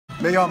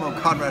Me llamo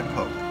Conrad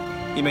Pope.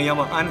 Y me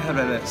llamo Ángel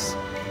Velez.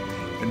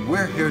 And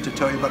we're here to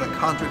tell you about a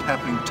concert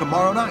happening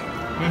tomorrow night.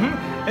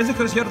 Ese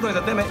concierto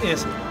de tema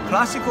es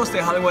Clásicos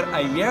de Hollywood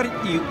ayer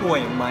y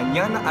hoy,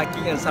 mañana aquí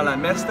en Sala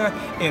Mestre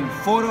en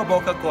Foro,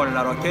 Boca con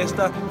la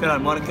Orquesta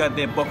Filarmónica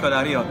de Boca de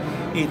Ayer.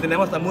 Y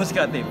tenemos la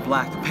música de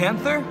Black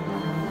Panther.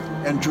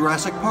 And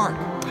Jurassic Park.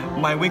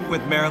 My Week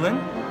with Marilyn.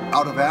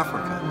 Out of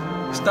Africa.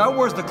 Star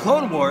Wars The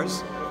Clone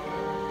Wars.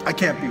 I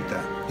can't beat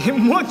that. Y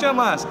mucha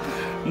más.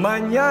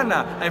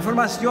 Mañana, la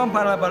información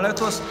para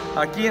boletos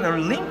aquí en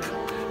el link.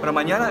 Pero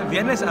mañana,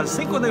 viernes al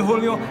 5 de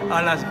julio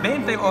a las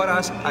 20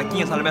 horas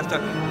aquí en Sala Mestre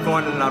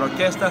con la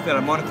Orquesta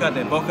Filarmónica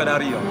de Boca de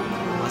Ayer.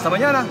 Hasta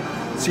mañana.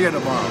 See you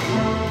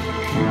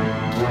tomorrow.